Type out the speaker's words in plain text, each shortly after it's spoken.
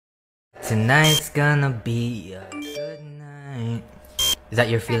Tonight's gonna be a good night. Is that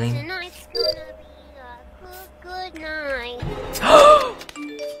your feeling? Tonight's gonna be a good night.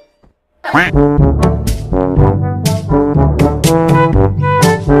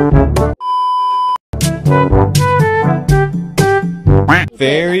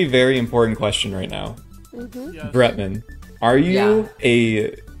 Very, very important question right now. Mm-hmm. Bretman, are you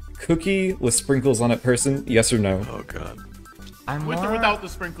a cookie with sprinkles on it person? Yes or no? Oh god. I'm With or without the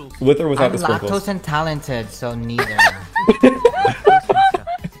sprinkles? With or without the I'm sprinkles? lactose intalented, so neither.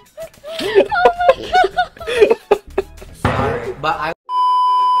 Sorry, but I.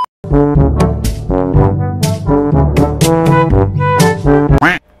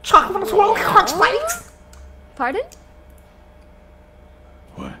 Chocolate Swirl Crunch Flakes. Pardon?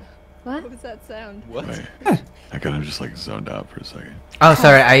 What? What was that sound? What? Wait. I kind of just like zoned out for a second. Oh,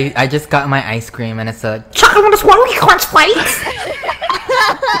 sorry. I just got my ice cream and it's a. Chocolate Swirl Crunch Flakes.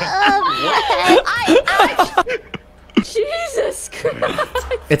 Jesus Christ!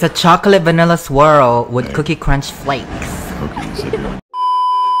 It's a chocolate vanilla swirl with Cookie Crunch Flakes. Okay, you said you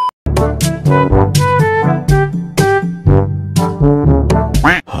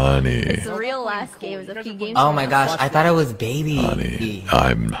Honey. It's a real last game. It was a few games. Oh my gosh, I thought it was baby. Honey.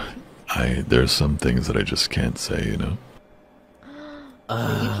 There's some things that I just can't say, you know?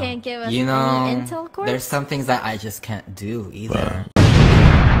 You can't give us You know, any intel, of course? there's some things that I just can't do either.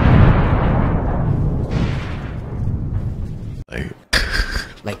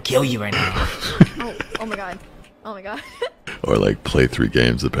 Like kill you right now. Oh my god. Oh my god. Or like play 3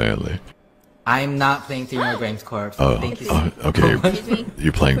 games apparently. I'm not playing through your games corpse. Oh, Thank you. okay. Excuse me?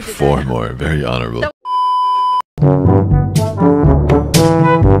 You're playing 4 more. Very honorable.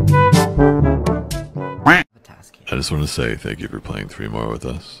 I just want to say thank you for playing 3 more with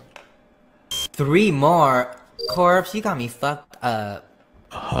us. 3 more? Corpse, you got me fucked up.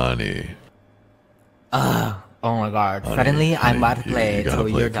 Honey. Oh my god. Honey, Suddenly, honey, I'm about to play you gotta till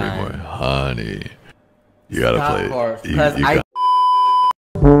play you're 3 more. done. Honey. You gotta Stop, play. Corpse, You 'cause I- got-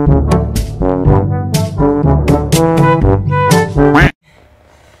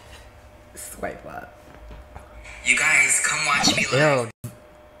 Swipe up. You guys, come watch me live.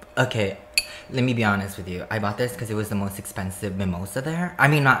 Okay, let me be honest with you. I bought this because it was the most expensive mimosa there. I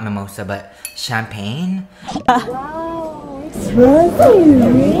mean, not mimosa, but champagne. Wow, it's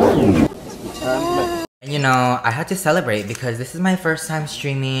really. And you know, I had to celebrate because this is my first time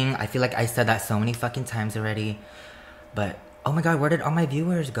streaming. I feel like I said that so many fucking times already. But, oh my god, where did all my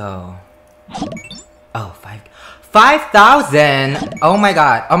viewers go? Oh, 5,000! Oh my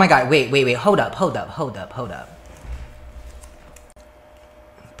god, wait, hold up.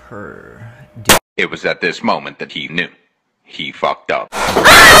 It was at this moment that he knew. He fucked up.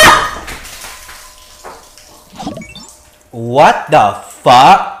 What the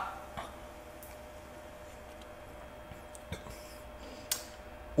fuck?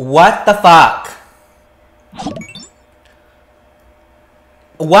 What the fuck?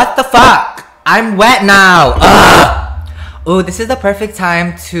 What the fuck? I'm wet now. Ugh. Ooh, this is the perfect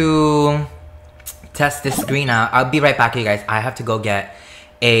time to test this screen out. I'll be right back, you guys. I have to go get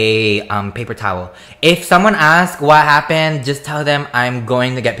a paper towel. If someone asks what happened, just tell them I'm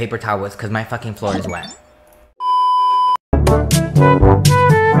going to get paper towels because my fucking floor is wet.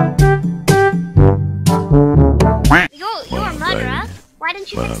 You're a murderer. Why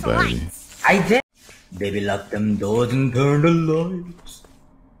didn't you fix the lights? I did. Baby, lock them doors and turn the lights.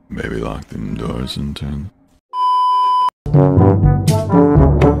 Maybe lock them doors and turn.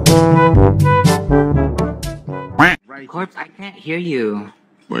 Corpse, I can't hear you.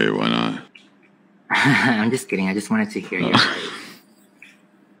 Wait, why not? I'm just kidding. I just wanted to hear you.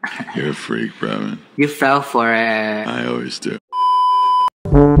 You're a freak, Bretman. You fell for it. I always do.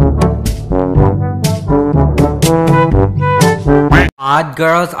 Odd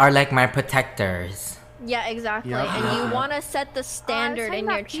girls are like my protectors. Yeah, exactly. Yeah. And you want to set the standard in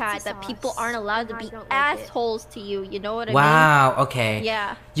your chat that people aren't allowed to be assholes to you. You know what I mean? Wow, okay.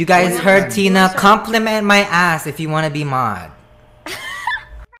 Yeah. You guys heard TEAna. Compliment my ass if you want to be mod.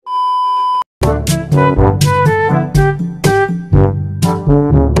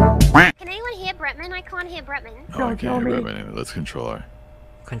 Can anyone hear Bretman? I can't hear Bretman. Oh, I can't hear Bretman either. Let's control her.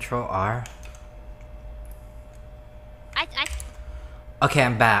 Control R. I Okay,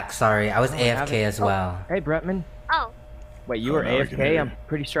 I'm back. Sorry, I was AFK as well. Hey, Bretman. Oh. Wait, you Oh, were now I can hear AFK? you. I'm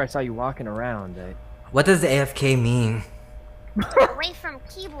pretty sure I saw you walking around. What does AFK mean? Away from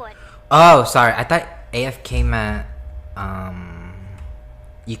keyboard. Oh, sorry. I thought AFK meant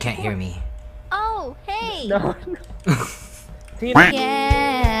you can't hear me. Oh, hey. No. TEAna.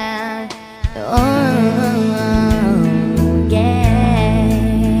 Yeah. Oh.